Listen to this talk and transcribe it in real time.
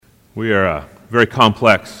We are a very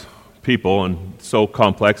complex people, and so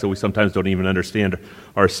complex that we sometimes don't even understand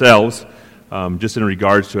ourselves. Just in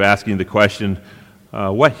regards to asking the question,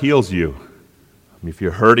 what heals you? If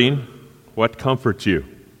you're hurting, what comforts you?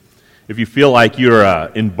 If you feel like you're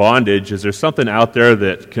in bondage, is there something out there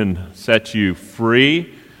that can set you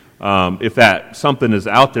free? If that something is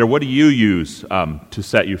out there, what do you use to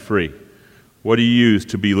set you free? What do you use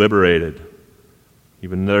to be liberated?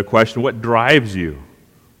 Even another question, what drives you?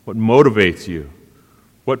 What motivates you?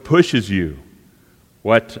 What pushes you?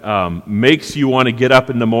 What makes you want to get up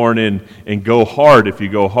in the morning and go hard if you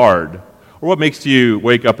go hard? Or what makes you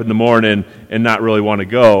wake up in the morning and not really want to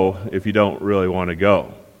go if you don't really want to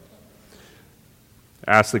go?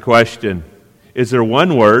 Ask the question, is there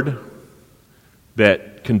one word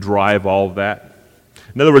that can drive all of that?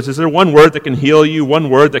 In other words, is there one word that can heal you, one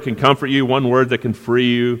word that can comfort you, one word that can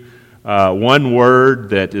free you, one word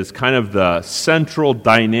that is kind of the central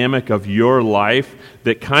dynamic of your life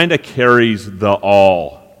that kind of carries the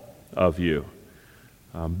all of you?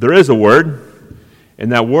 There is a word,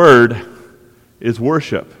 and that word is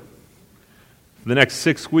worship. For the next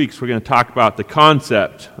 6 weeks, we're going to talk about the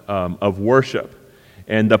concept of worship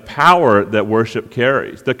and the power that worship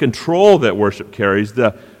carries, the control that worship carries,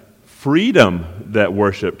 the freedom that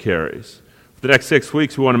worship carries. For the next 6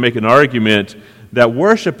 weeks, we want to make an argument that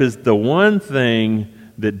worship is the one thing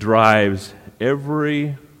that drives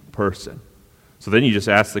every person. So then you just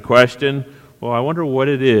ask the question, well, I wonder what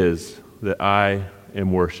it is that I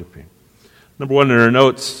am worshiping. Number one in our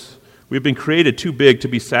notes, we've been created too big to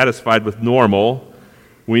be satisfied with normal.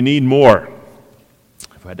 We need more.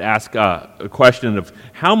 If I'd ask a question of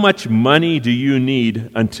how much money do you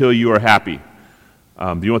need until you are happy?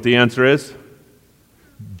 Do you know what the answer is?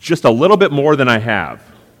 Just a little bit more than I have.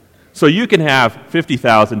 So you can have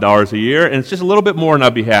 $50,000 a year, and it's just a little bit more and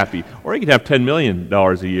I'll be happy. Or you can have $10 million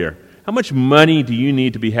a year. How much money do you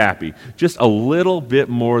need to be happy? Just a little bit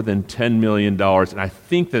more than $10 million. And I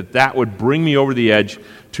think that would bring me over the edge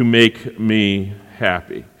to make me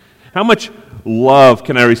happy. How much love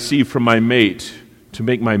can I receive from my mate to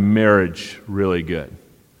make my marriage really good?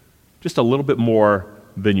 Just a little bit more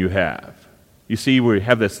than you have. You see, we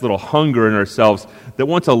have this little hunger in ourselves that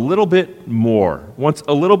wants a little bit more, wants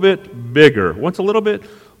a little bit bigger, wants a little bit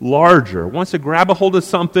larger, wants to grab a hold of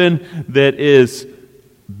something that is,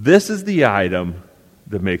 this is the item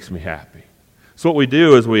that makes me happy. So what we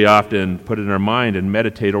do is we often put it in our mind and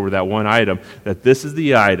meditate over that one item, that this is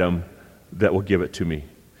the item that will give it to me.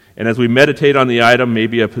 And as we meditate on the item,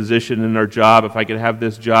 maybe a position in our job, if I could have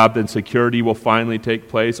this job, then security will finally take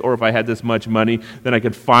place. Or if I had this much money, then I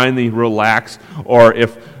could finally relax. Or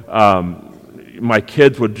if my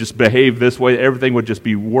kids would just behave this way, everything would just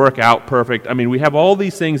work out perfect. I mean, we have all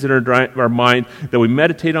these things in our mind that we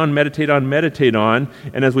meditate on.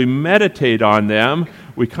 And as we meditate on them,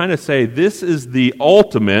 we kind of say, this is the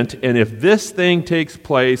ultimate, and if this thing takes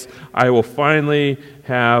place, I will finally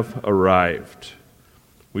have arrived.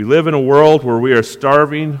 We live in a world where we are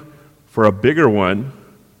starving for a bigger one,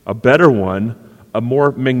 a better one, a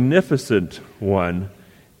more magnificent one,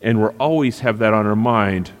 and we always have that on our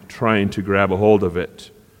mind, trying to grab a hold of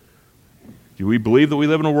it. Do we believe that we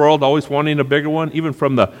live in a world always wanting a bigger one? Even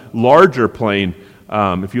from the larger plane,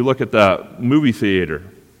 if you look at the movie theater,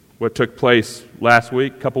 what took place last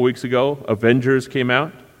week, a couple weeks ago, Avengers came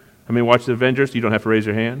out. How many watched the Avengers? You don't have to raise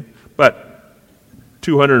your hand. But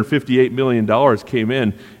 $258 million came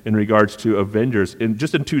in regards to Avengers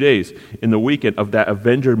just in 2 days, in the weekend of that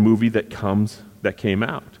Avenger movie that came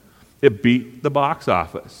out. It beat the box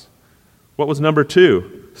office. What was number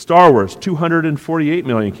two? Star Wars, $248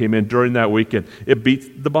 million came in during that weekend. It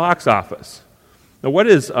beat the box office. Now, what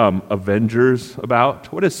is Avengers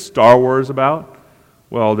about? What is Star Wars about?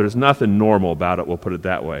 Well, there's nothing normal about it, we'll put it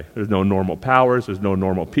that way. There's no normal powers, there's no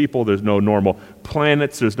normal people, there's no normal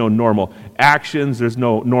planets, there's no normal actions, there's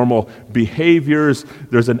no normal behaviors,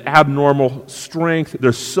 there's an abnormal strength.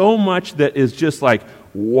 There's so much that is just like,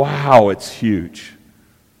 wow, it's huge.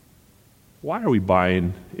 Why are we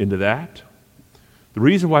buying into that? The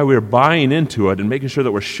reason why we're buying into it and making sure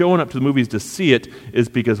that we're showing up to the movies to see it is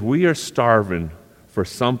because we are starving for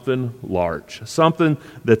something large, something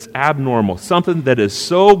that's abnormal, something that is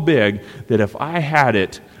so big that if I had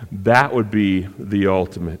it, that would be the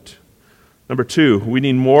ultimate. Number two, we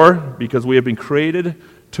need more because we have been created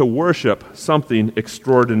to worship something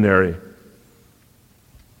extraordinary.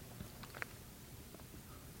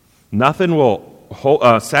 Nothing will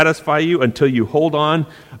satisfy you until you hold on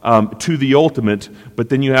to the ultimate, but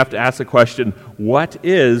then you have to ask the question, what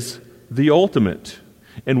is the ultimate?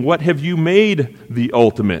 And what have you made the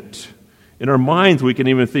ultimate? In our minds, we can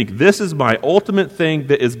even think, this is my ultimate thing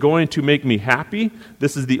that is going to make me happy.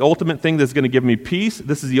 This is the ultimate thing that's going to give me peace.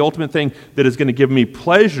 This is the ultimate thing that is going to give me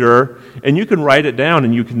pleasure. And you can write it down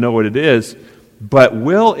and you can know what it is. But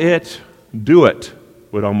will it do it,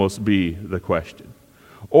 would almost be the question.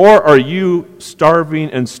 Or are you starving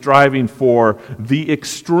and striving for the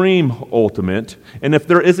extreme ultimate? And if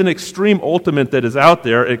there is an extreme ultimate that is out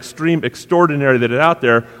there, extreme extraordinary that is out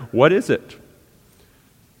there, what is it?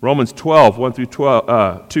 Romans 12, 1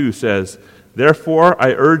 through 2 says, "Therefore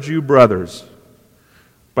I urge you, brothers,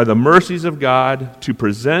 by the mercies of God, to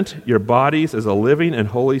present your bodies as a living and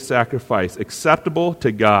holy sacrifice, acceptable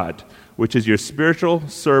to God, which is your spiritual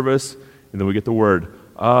service," and then we get the word,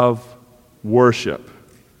 "of worship."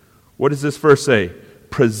 What does this verse say?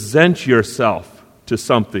 Present yourself to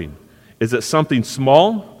something. Is it something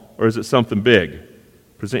small or is it something big?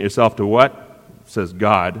 Present yourself to what? It says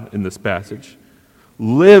God in this passage.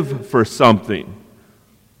 Live for something.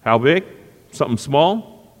 How big? Something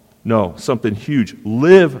small? No, something huge.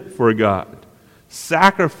 Live for God.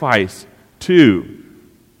 Sacrifice to.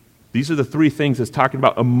 These are the three things it's talking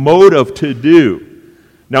about, a motive to do.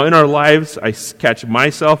 Now, in our lives, I catch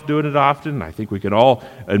myself doing it often. I think we can all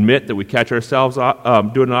admit that we catch ourselves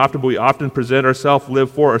doing it often, but we often present ourselves, live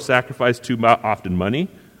for, or sacrifice to often money,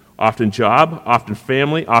 often job, often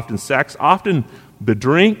family, often sex, often the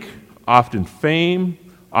drink, often fame,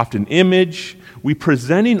 often image. We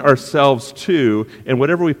presenting ourselves to, and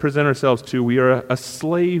whatever we present ourselves to, we are a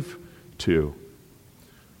slave to.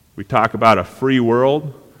 We talk about a free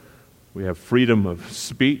world. We have freedom of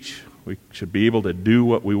speech. We should be able to do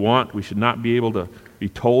what we want. We should not be able to be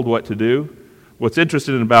told what to do. What's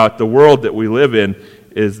interesting about the world that we live in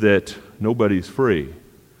is that nobody's free.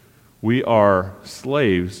 We are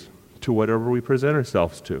slaves to whatever we present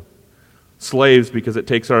ourselves to. Slaves because it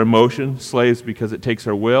takes our emotion, slaves because it takes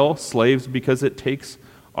our will, slaves because it takes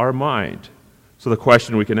our mind. So the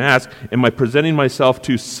question we can ask, am I presenting myself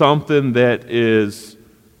to something that is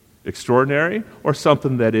extraordinary or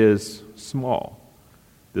something that is small?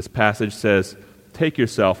 This passage says, take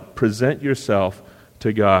yourself, present yourself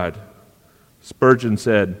to God. Spurgeon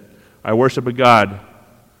said, "I worship a God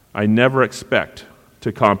I never expect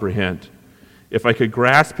to comprehend. If I could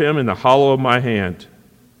grasp him in the hollow of my hand,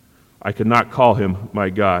 I could not call him my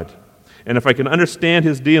God. And if I can understand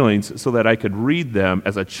his dealings so that I could read them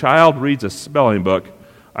as a child reads a spelling book,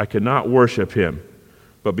 I could not worship him.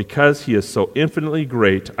 But because he is so infinitely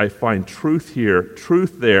great, I find truth here,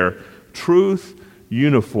 truth there, truth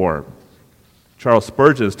uniform." Charles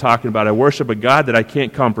Spurgeon is talking about, I worship a God that I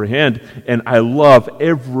can't comprehend, and I love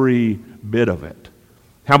every bit of it.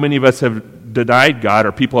 How many of us have denied God,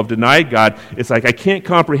 or people have denied God? It's like, I can't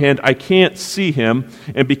comprehend, I can't see him,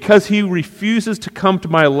 and because he refuses to come to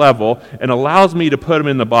my level and allows me to put him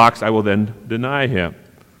in the box, I will then deny him.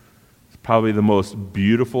 It's probably the most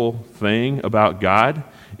beautiful thing about God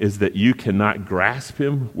is that you cannot grasp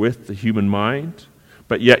him with the human mind,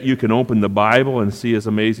 but yet you can open the Bible and see his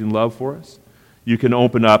amazing love for us. You can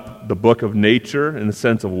open up the book of nature in the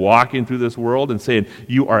sense of walking through this world and saying,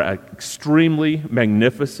 you are an extremely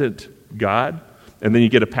magnificent God. And then you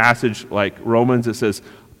get a passage like Romans that says,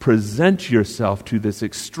 present yourself to this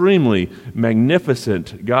extremely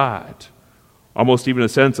magnificent God. Almost even a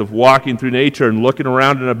sense of walking through nature and looking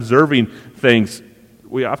around and observing things.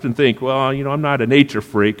 We often think, well, I'm not a nature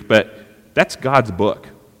freak, but that's God's book.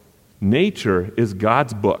 Nature is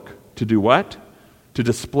God's book. To do what? To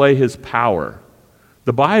display his power.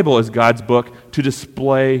 The Bible is God's book to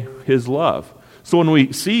display his love. So when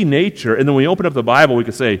we see nature, and then we open up the Bible, we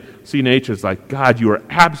could say, see nature, it's like, God, you are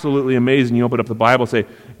absolutely amazing. You open up the Bible and say,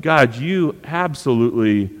 God, you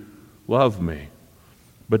absolutely love me.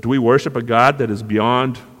 But do we worship a God that is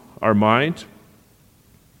beyond our mind?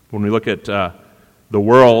 When we look at the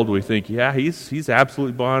world, we think, yeah, he's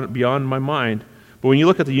absolutely beyond my mind. But when you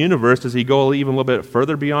look at the universe, does he go even a little bit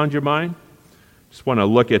further beyond your mind? Just want to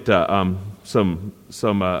look at some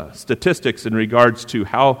statistics in regards to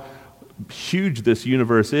how huge this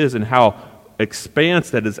universe is and how expanse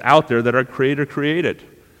that is out there that our Creator created.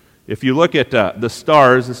 If you look at the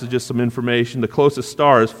stars, this is just some information. The closest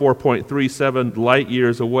star is 4.37 light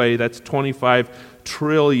years away. That's 25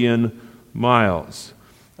 trillion miles.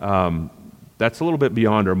 That's a little bit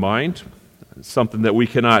beyond our mind. It's something that we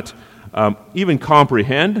cannot even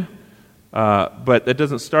comprehend. But that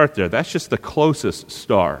doesn't start there. That's just the closest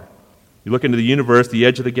star. You look into the universe, the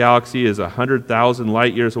edge of the galaxy is 100,000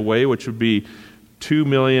 light years away, which would be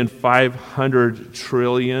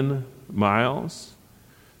 2,500,000,000,000,000,000,000 miles.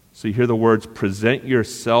 So you hear the words, present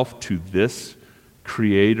yourself to this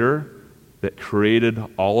Creator that created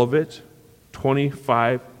all of it.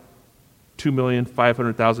 25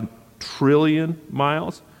 2,500,000 trillion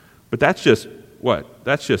miles. But that's just what?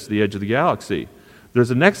 That's just the edge of the galaxy. There's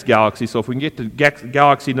the next galaxy, so if we can get to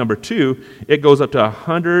galaxy number 2, it goes up to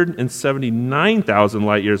 179,000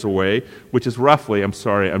 light years away, which is roughly, I'm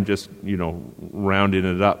sorry, I'm just, rounding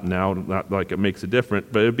it up now, not like it makes a difference,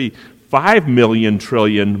 but it would be 5 million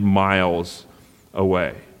trillion miles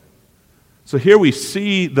away. So here we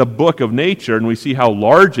see the book of nature, and we see how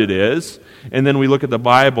large it is, and then we look at the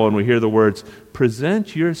Bible and we hear the words,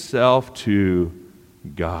 present yourself to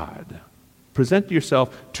God. Present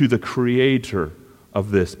yourself to the Creator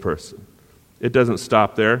of this person. It doesn't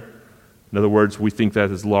stop there. In other words, we think that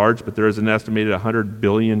is large, but there is an estimated 100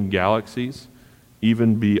 billion galaxies,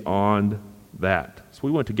 even beyond that. So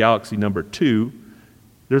we went to galaxy number 2.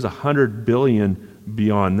 There's 100 billion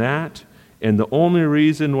beyond that. And the only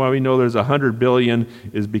reason why we know there's 100 billion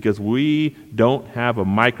is because we don't have a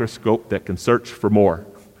microscope that can search for more.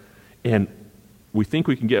 And we think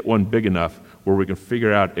we can get one big enough where we can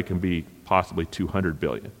figure out it can be possibly 200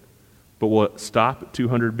 billion. But will it stop at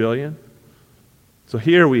 200 billion? So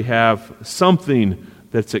here we have something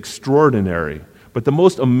that's extraordinary. But the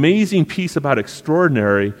most amazing piece about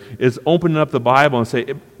extraordinary is opening up the Bible and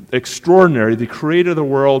say, extraordinary, the Creator of the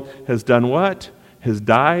world has done what? Has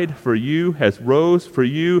died for you, has rose for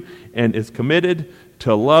you, and is committed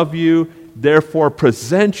to love you. Therefore,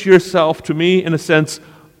 present yourself to me in a sense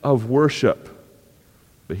of worship.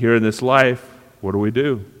 But here in this life, what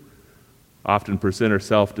do? Often present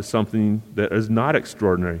ourselves to something that is not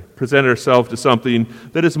extraordinary. Present ourselves to something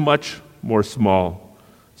that is much more small.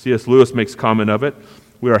 C.S. Lewis makes comment of it.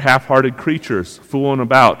 We are half-hearted creatures, fooling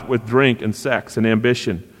about with drink and sex and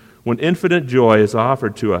ambition, when infinite joy is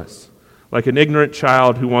offered to us, like an ignorant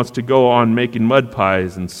child who wants to go on making mud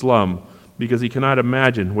pies and slum because he cannot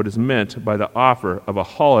imagine what is meant by the offer of a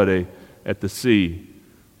holiday at the sea.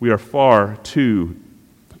 We are far too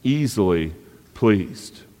easily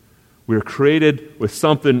pleased. We are created with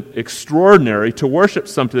something extraordinary, to worship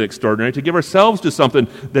something extraordinary, to give ourselves to something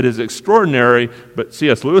that is extraordinary. But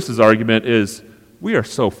C.S. Lewis's argument is we are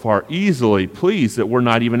so far easily pleased that we're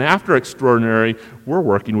not even after extraordinary. We're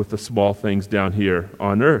working with the small things down here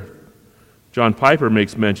on earth. John Piper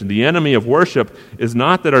makes mention, the enemy of worship is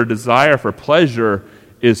not that our desire for pleasure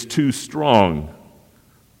is too strong,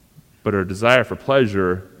 but our desire for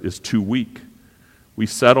pleasure is too weak. We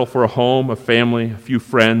settle for a home, a family, a few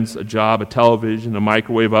friends, a job, a television, a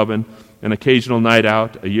microwave oven, an occasional night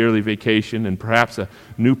out, a yearly vacation, and perhaps a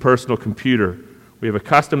new personal computer. We have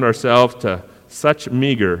accustomed ourselves to such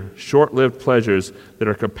meager, short-lived pleasures that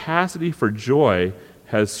our capacity for joy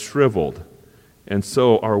has shriveled. And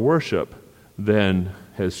so our worship then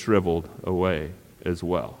has shriveled away as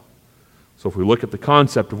well. So if we look at the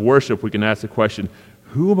concept of worship, we can ask the question,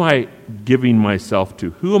 who am I giving myself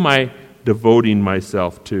to? Who am I devoting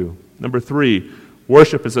myself to? Number 3,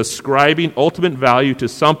 worship is ascribing ultimate value to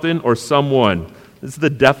something or someone. This is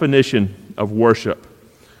the definition of worship.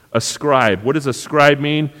 Ascribe. What does ascribe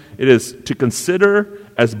mean? It is to consider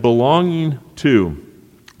as belonging to.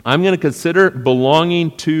 I'm going to consider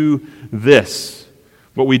belonging to this.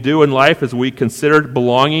 What we do in life is we consider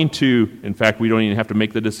belonging to, in fact, we don't even have to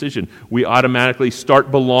make the decision. We automatically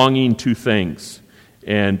start belonging to things.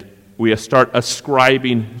 And we start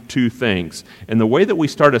ascribing to things. And the way that we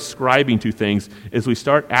start ascribing to things is we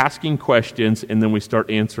start asking questions and then we start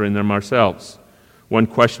answering them ourselves. One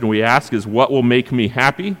question we ask is, what will make me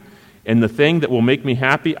happy? And the thing that will make me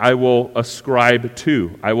happy, I will ascribe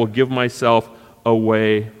to. I will give myself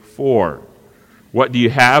away for. What do you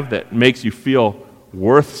have that makes you feel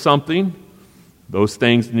worth something? Those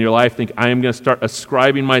things in your life, think, I am going to start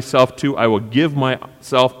ascribing myself to. I will give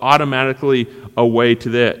myself automatically away to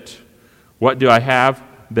that. What do I have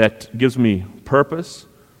that gives me purpose?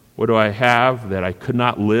 What do I have that I could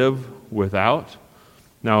not live without?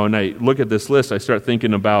 Now, when I look at this list, I start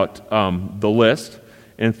thinking about the list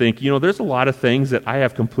and think, there's a lot of things that I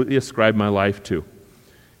have completely ascribed my life to.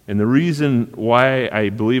 And the reason why I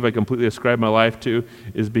believe I completely ascribe my life to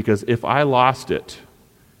is because if I lost it,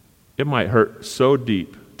 it might hurt so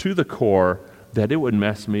deep to the core that it would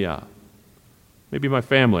mess me up. Maybe my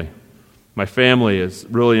family. My family is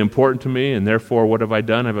really important to me, and therefore what have I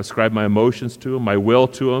done? I've ascribed my emotions to them, my will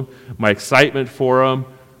to them, my excitement for them.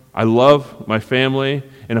 I love my family,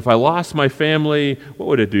 and if I lost my family, what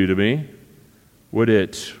would it do to me? Would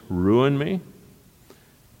it ruin me?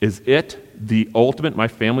 Is it the ultimate, my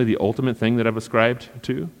family, the ultimate thing that I've ascribed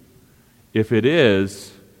to? If it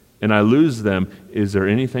is, and I lose them, is there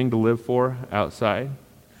anything to live for outside?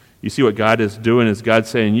 You see what God is doing is God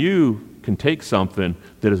saying, you can take something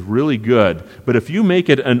that is really good, but if you make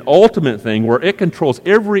it an ultimate thing where it controls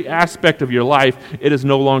every aspect of your life, it is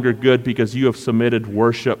no longer good because you have submitted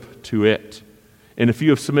worship to it. And if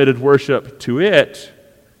you have submitted worship to it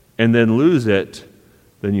and then lose it,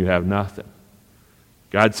 then you have nothing.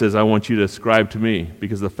 God says, I want you to ascribe to me,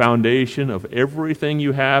 because the foundation of everything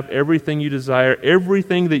you have, everything you desire,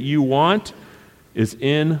 everything that you want is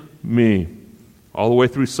in me. All the way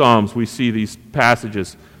through Psalms, we see these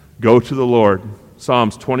passages. Go to the Lord.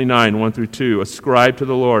 Psalms 29, 1 through 2. Ascribe to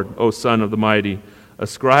the Lord, O Son of the Mighty.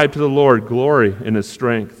 Ascribe to the Lord glory in His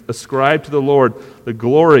strength. Ascribe to the Lord the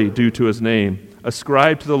glory due to His name.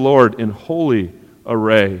 Ascribe to the Lord in holy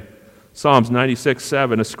array. Psalms 96,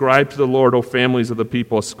 7. Ascribe to the Lord, O families of the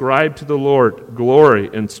people. Ascribe to the Lord glory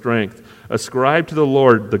and strength. Ascribe to the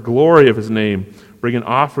Lord the glory of His name. Bring an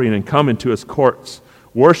offering and come into His courts.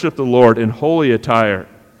 Worship the Lord in holy attire.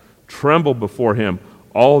 Tremble before Him,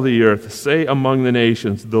 all the earth. Say among the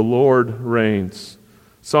nations, the Lord reigns.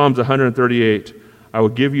 Psalms 138. I will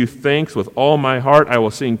give you thanks with all my heart. I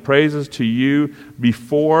will sing praises to you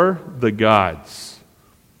before the gods.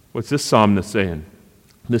 What's this psalmist saying?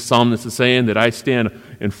 This psalmist is saying that I stand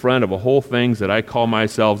in front of a whole things that I call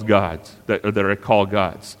myself gods, that I call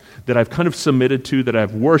gods, that I've kind of submitted to, that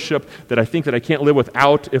I've worshiped, that I think that I can't live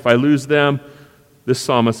without if I lose them. This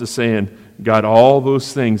psalmist is saying, God, all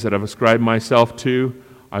those things that I've ascribed myself to,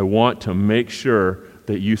 I want to make sure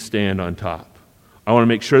that you stand on top. I want to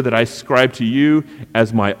make sure that I ascribe to you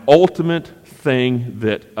as my ultimate thing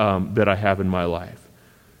that I have in my life.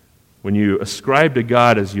 When you ascribe to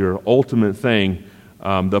God as your ultimate thing,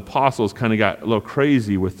 the apostles kind of got a little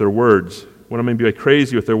crazy with their words. What I mean by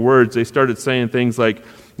crazy with their words, they started saying things like,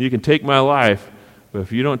 you can take my life, but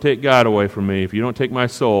if you don't take God away from me, if you don't take my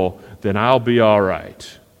soul, then I'll be all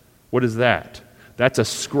right. What is that? That's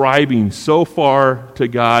ascribing so far to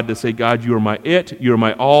God to say, God, you are my it, you are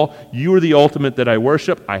my all, you are the ultimate that I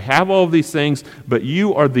worship. I have all of these things, but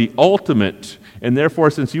you are the ultimate. And therefore,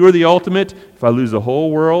 since you are the ultimate, if I lose the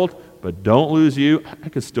whole world, but don't lose you, I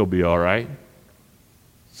could still be all right.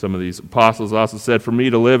 Some of these apostles also said, for me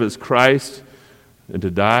to live is Christ, and to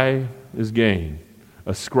die is gain.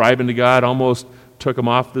 Ascribing to God almost took them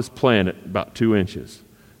off this planet about 2 inches.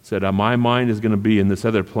 Said, my mind is going to be in this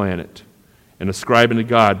other planet. And ascribing to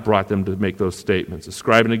God brought them to make those statements.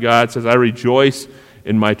 Ascribing to God says, I rejoice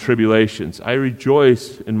in my tribulations. I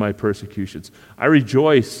rejoice in my persecutions. I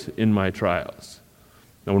rejoice in my trials.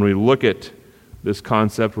 Now, when we look at this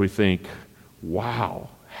concept, we think, wow,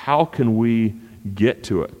 how can we get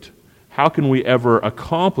to it? How can we ever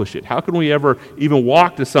accomplish it? How can we ever even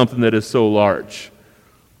walk to something that is so large?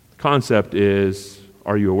 The concept is,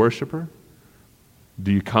 are you a worshiper?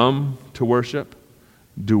 Do you come to worship?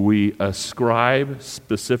 Do we ascribe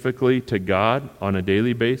specifically to God on a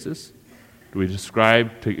daily basis? Do we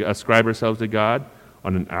ascribe ourselves to God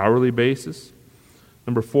on an hourly basis?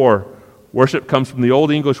 Number 4, worship comes from the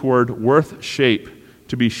Old English word worth shape,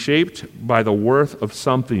 to be shaped by the worth of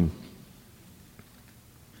something.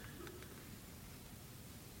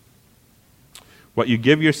 What you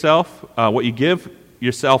give yourself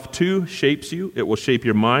to shapes you. It will shape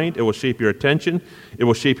your mind. It will shape your attention. It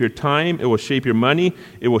will shape your time. It will shape your money.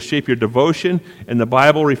 It will shape your devotion. And the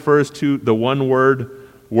Bible refers to the one word,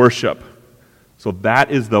 worship. So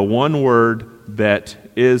that is the one word that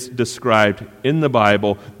is described in the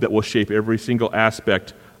Bible that will shape every single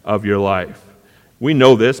aspect of your life. We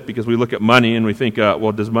know this because we look at money and we think,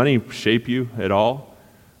 well, does money shape you at all?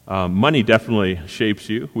 Money definitely shapes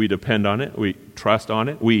you. We depend on it. We trust on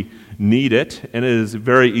it. We need it, and it is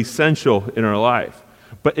very essential in our life.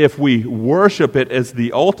 But if we worship it as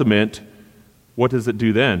the ultimate, what does it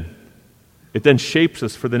do then? It then shapes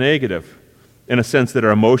us for the negative, in a sense that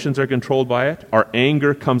our emotions are controlled by it. Our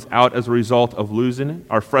anger comes out as a result of losing it.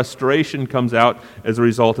 Our frustration comes out as a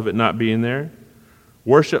result of it not being there.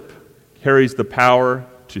 Worship carries the power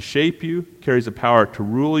to shape you, carries the power to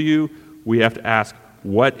rule you. We have to ask,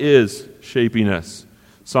 what is shaping us?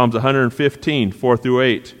 Psalms 115, 4 through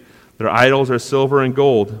 8. Their idols are silver and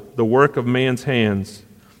gold, the work of man's hands.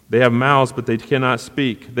 They have mouths, but they cannot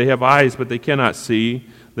speak. They have eyes, but they cannot see.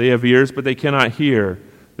 They have ears, but they cannot hear.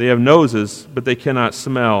 They have noses, but they cannot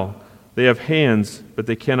smell. They have hands, but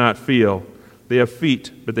they cannot feel. They have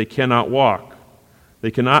feet, but they cannot walk. They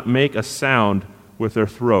cannot make a sound with their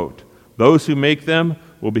throat. Those who make them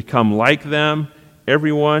will become like them.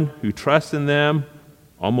 Everyone who trusts in them,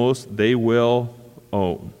 almost they will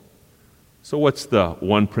own. So what's the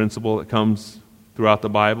one principle that comes throughout the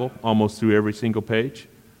Bible, almost through every single page?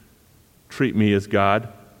 Treat me as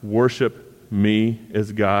God. Worship me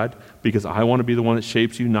as God, because I want to be the one that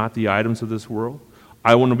shapes you, not the items of this world.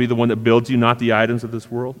 I want to be the one that builds you, not the items of this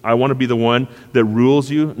world. I want to be the one that rules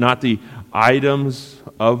you, not the items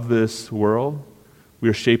of this world. We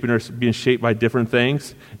are being shaped by different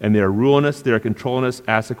things, and they are ruling us, they are controlling us.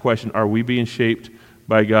 Ask the question, are we being shaped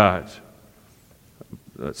by God?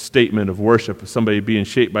 A statement of worship of somebody being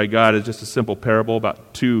shaped by God is just a simple parable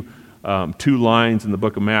about two lines in the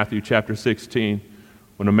book of Matthew, chapter 16.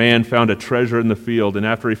 When a man found a treasure in the field, and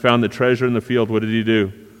after he found the treasure in the field, what did he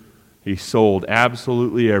do? He sold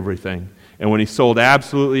absolutely everything. And when he sold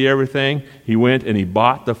absolutely everything, he went and he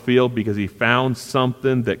bought the field because he found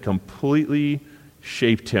something that completely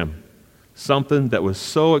shaped him. Something that was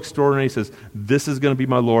so extraordinary. He says, this is going to be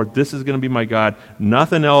my Lord. This is going to be my God.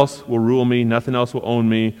 Nothing else will rule me. Nothing else will own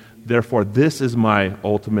me. Therefore, this is my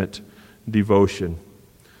ultimate devotion.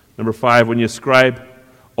 Number 5, when you ascribe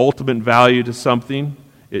ultimate value to something,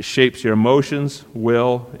 it shapes your emotions,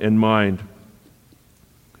 will, and mind.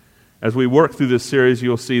 As we work through this series,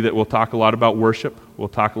 you'll see that we'll talk a lot about worship. We'll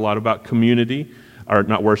talk a lot about community. Or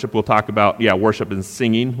not worship, we'll talk about, worship and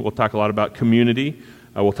singing. We'll talk a lot about community.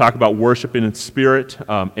 We'll talk about worshiping in spirit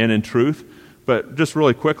and in truth. But just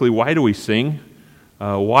really quickly, why do we sing?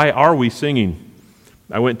 Why are we singing?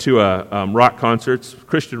 I went to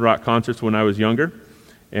Christian rock concerts when I was younger,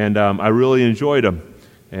 and I really enjoyed them.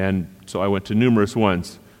 And so I went to numerous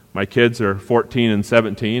ones. My kids are 14 and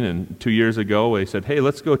 17, and 2 years ago they said, hey,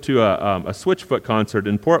 let's go to a Switchfoot concert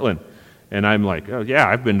in Portland. And I'm like, oh, yeah,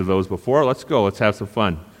 I've been to those before. Let's go. Let's have some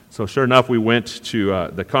fun. So sure enough, we went to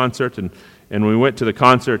the concert, and when we went to the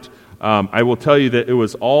concert, I will tell you that it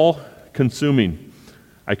was all-consuming.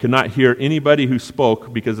 I could not hear anybody who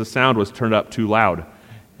spoke because the sound was turned up too loud.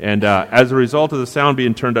 And as a result of the sound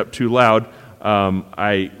being turned up too loud,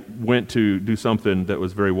 I went to do something that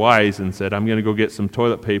was very wise and said, I'm going to go get some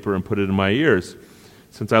toilet paper and put it in my ears.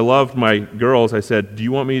 Since I loved my girls, I said, do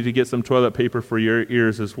you want me to get some toilet paper for your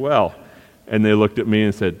ears as well? And they looked at me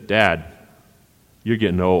and said, Dad, you're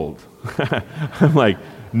getting old. I'm like,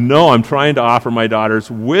 no, I'm trying to offer my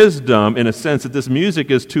daughters wisdom in a sense that this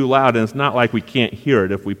music is too loud, and it's not like we can't hear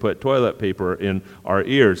it if we put toilet paper in our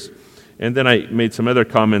ears. And then I made some other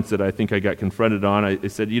comments that I think I got confronted on. I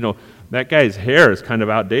said, that guy's hair is kind of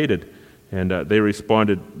outdated. And they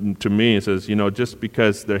responded to me and says, just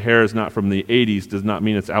because their hair is not from the 80s does not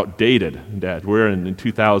mean it's outdated, Dad. We're in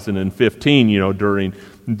 2015,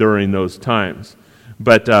 during those times.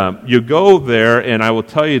 But you go there, and I will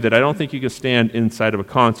tell you that I don't think you can stand inside of a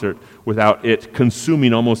concert without it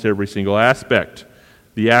consuming almost every single aspect.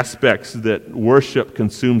 The aspects that worship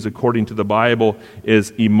consumes according to the Bible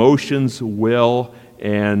is emotions, will,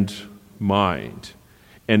 and mind.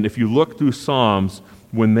 And if you look through Psalms,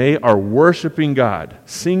 when they are worshiping God,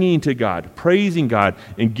 singing to God, praising God,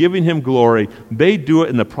 and giving Him glory, they do it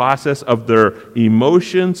in the process of their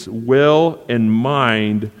emotions, will, and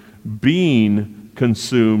mind being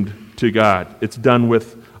consumed to God. It's done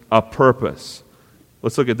with a purpose.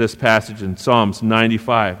 Let's look at this passage in Psalms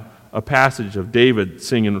 95, a passage of David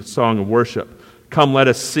singing a song of worship. Come, let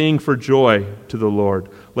us sing for joy to the Lord.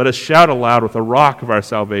 Let us shout aloud with the rock of our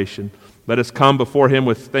salvation. Let us come before Him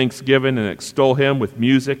with thanksgiving and extol Him with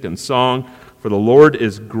music and song. For the Lord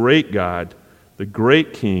is great God, the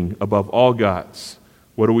great King above all gods.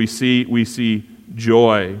 What do we see? We see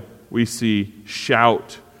joy. We see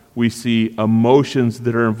shout. We see emotions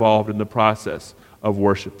that are involved in the process of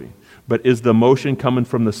worshiping. But is the emotion coming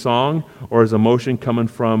from the song, or is emotion coming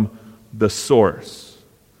from the source?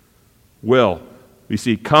 Will. We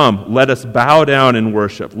see, come, let us bow down and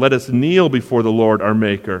worship. Let us kneel before the Lord our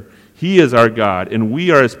Maker. He is our God, and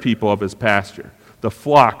we are His people of His pasture, the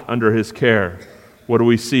flock under His care. What do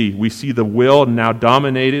we see? We see the will now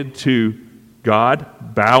dominated to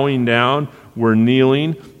God, bowing down. We're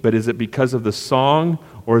kneeling, but is it because of the song,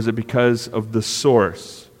 or is it because of the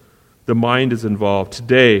source? The mind is involved.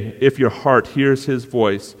 Today, if your heart hears His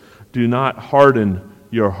voice, do not harden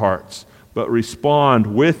your hearts, but respond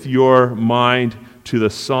with your mind to the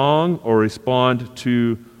song, or respond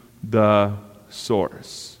to the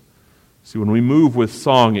source. See, when we move with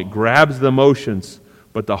song, it grabs the emotions,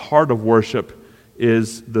 but the heart of worship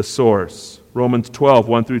is the source. Romans 12,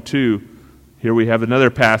 1 through 2. Here we have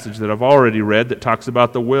another passage that I've already read that talks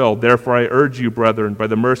about the will. Therefore I urge you, brethren, by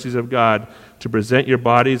the mercies of God, to present your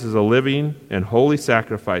bodies as a living and holy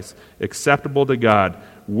sacrifice, acceptable to God,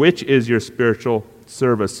 which is your spiritual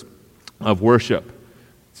service of worship.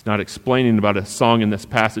 It's not explaining about a song in this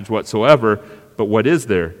passage whatsoever, but what is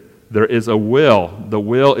there? There is a will. The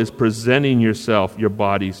will is presenting yourself, your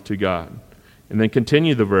bodies, to God. And then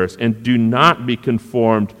continue the verse. And do not be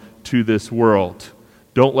conformed to this world.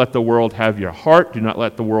 Don't let the world have your heart. Do not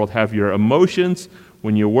let the world have your emotions.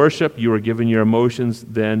 When you worship, you are giving your emotions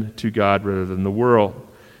then to God rather than the world.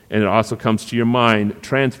 And it also comes to your mind,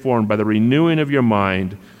 transformed by the renewing of your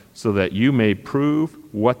mind, so that you may prove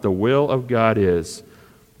what the will of God is,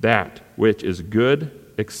 that which is good,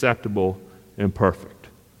 acceptable, and perfect.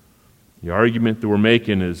 The argument that we're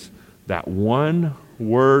making is that one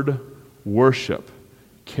word, worship,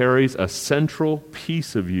 carries a central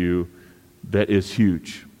piece of you that is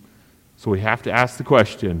huge. So we have to ask the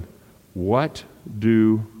question, what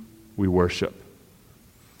do we worship?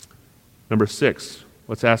 Number 6,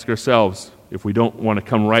 let's ask ourselves, if we don't want to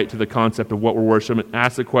come right to the concept of what we're worshiping,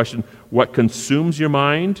 ask the question, what consumes your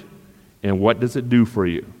mind and what does it do for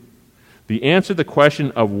you? The answer to the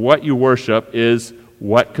question of what you worship is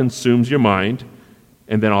what consumes your mind,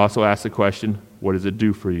 and then also ask the question, what does it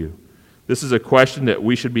do for you? This is a question that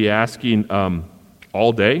we should be asking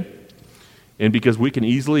all day, and because we can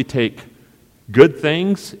easily take good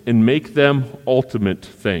things and make them ultimate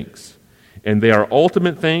things. And they are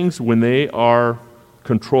ultimate things when they are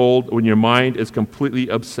controlled, when your mind is completely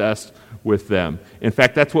obsessed with them. In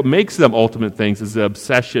fact, that's what makes them ultimate things, is the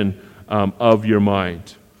obsession of your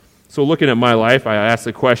mind. So looking at my life, I ask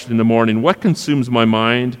the question in the morning, what consumes my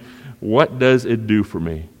mind? What does it do for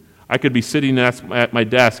me? I could be sitting at my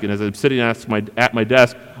desk, and as I'm sitting at my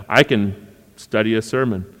desk, I can study a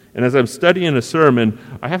sermon. And as I'm studying a sermon,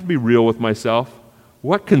 I have to be real with myself.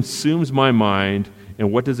 What consumes my mind,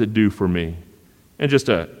 and what does it do for me? And just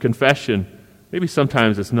a confession, maybe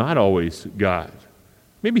sometimes it's not always God.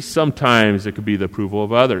 Maybe sometimes it could be the approval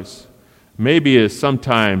of others. Maybe it's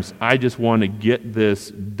sometimes I just want to get this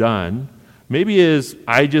done. Maybe it's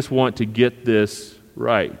I just want to get this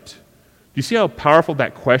right. Do you see how powerful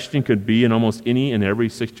that question could be in almost any and every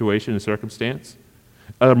situation and circumstance?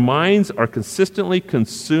 Our minds are consistently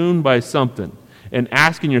consumed by something. And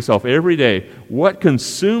asking yourself every day, what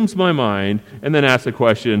consumes my mind? And then ask the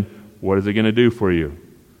question, what is it going to do for you?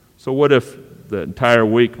 So what if the entire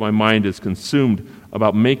week my mind is consumed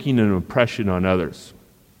about making an impression on others?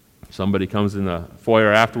 Somebody comes in the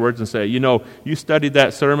foyer afterwards and say, you studied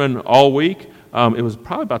that sermon all week. It was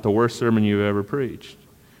probably about the worst sermon you've ever preached.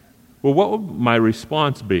 Well, what would my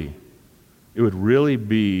response be? It would really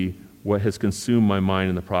be what has consumed my mind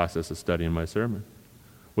in the process of studying my sermon.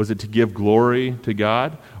 Was it to give glory to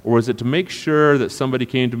God? Or was it to make sure that somebody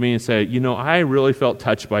came to me and said, I really felt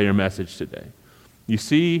touched by your message today? You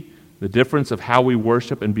see the difference of how we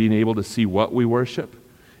worship and being able to see what we worship?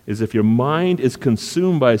 Is if your mind is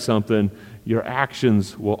consumed by something, your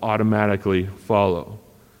actions will automatically follow.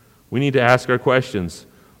 We need to ask our questions.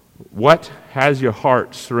 What has your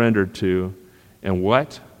heart surrendered to, and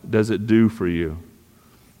what does it do for you?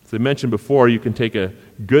 As I mentioned before, you can take a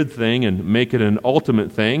good thing and make it an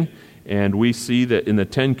ultimate thing, and we see that in the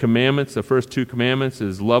 10 Commandments, the first 2 commandments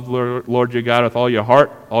is love Lord your God with all your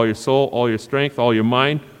heart, all your soul, all your strength, all your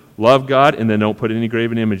mind. Love God, and then don't put any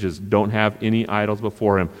graven images. Don't have any idols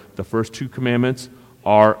before Him. The first 2 commandments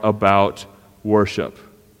are about worship.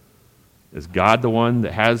 Is God the one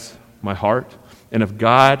that has my heart? And if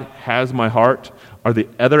God has my heart, are the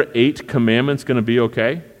other 8 commandments going to be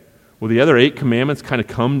okay? Will the other 8 commandments kind of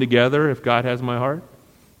come together if God has my heart?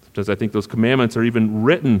 Because I think those commandments are even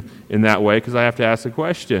written in that way, because I have to ask the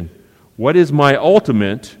question, what is my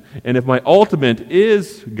ultimate? And if my ultimate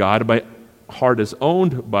is God, my heart is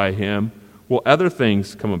owned by Him, will other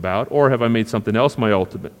things come about, or have I made something else my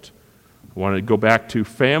ultimate? I want to go back to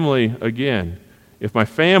family again. If my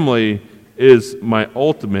family is my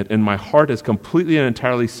ultimate and my heart is completely and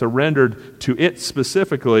entirely surrendered to it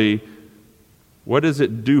specifically, what does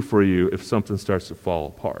it do for you if something starts to fall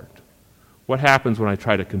apart? What happens when I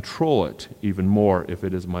try to control it even more if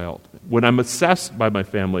it is my ultimate? When I'm obsessed by my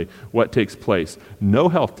family, what takes place? No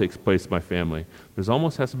health takes place in my family. There's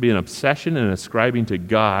almost has to be an obsession and ascribing to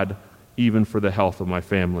God even for the health of my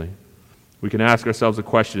family. We can ask ourselves a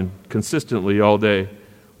question consistently all day.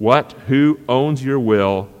 Who owns your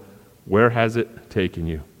will? Where has it taken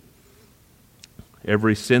you?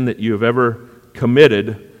 Every sin that you have ever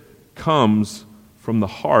committed comes from the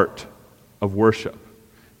heart of worship.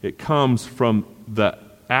 It comes from the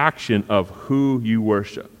action of who you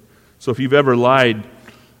worship. So if you've ever lied,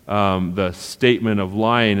 the statement of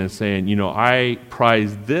lying is saying, I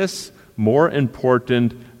prize this more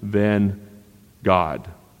important than God.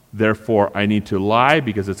 Therefore, I need to lie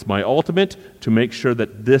because it's my ultimate to make sure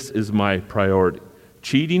that this is my priority.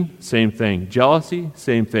 Cheating, same thing. Jealousy,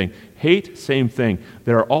 same thing. Hate, same thing.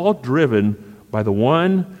 They're all driven by the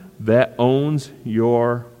one that owns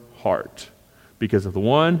your heart. Because of the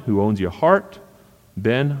one who owns your heart,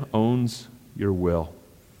 then owns your will.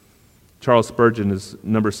 Charles Spurgeon, is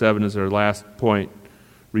number 7, is our last point,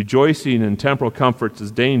 Rejoicing in temporal comforts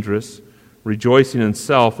is dangerous. Rejoicing in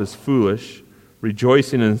self is foolish.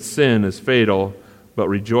 Rejoicing in sin is fatal. But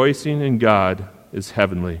rejoicing in God is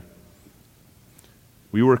heavenly.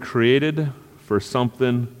 We were created for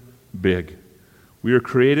something big. We were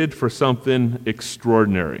created for something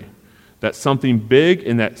extraordinary. That something big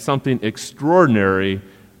and that something extraordinary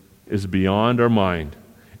is beyond our mind.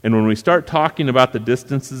 And when we start talking about the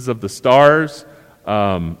distances of the stars,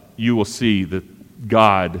 you will see that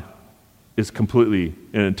God is completely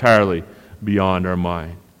and entirely beyond our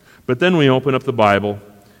mind. But then we open up the Bible,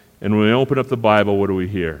 and when we open up the Bible, what do we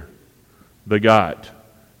hear? The God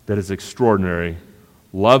that is extraordinary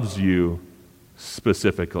loves you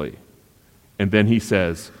specifically. And then he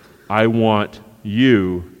says, I want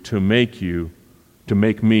you to make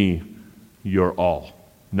me your all.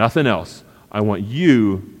 Nothing else. I want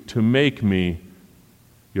you to make me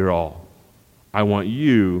your all. I want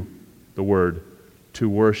you, the word, to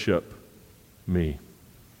worship me.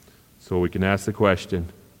 So we can ask the question,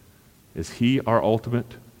 is he our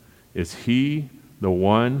ultimate? Is he the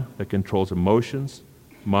one that controls emotions,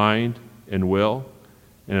 mind, and will?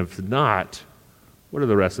 And if not, what are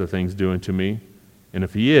the rest of the things doing to me? And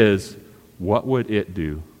if he is, what would it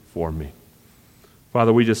do for me?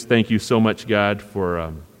 Father, we just thank you so much, God,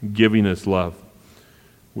 for giving us love.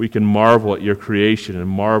 We can marvel at your creation and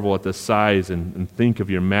marvel at the size and think of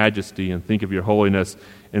your majesty and think of your holiness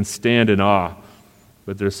and stand in awe.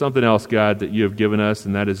 But there's something else, God, that you have given us,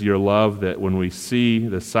 and that is your love, that when we see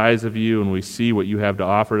the size of you and we see what you have to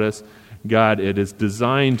offer us, God, it is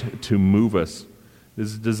designed to move us. It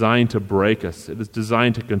is designed to break us. It is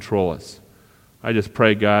designed to control us. I just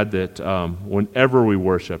pray, God, that whenever we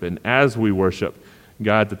worship and as we worship,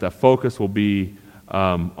 God, that the focus will be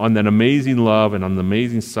on that amazing love and on the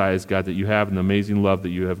amazing size, God, that you have and the amazing love that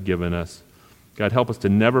you have given us. God, help us to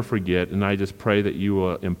never forget, and I just pray that you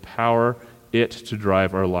will empower it to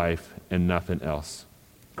drive our life and nothing else.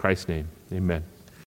 In Christ's name, amen.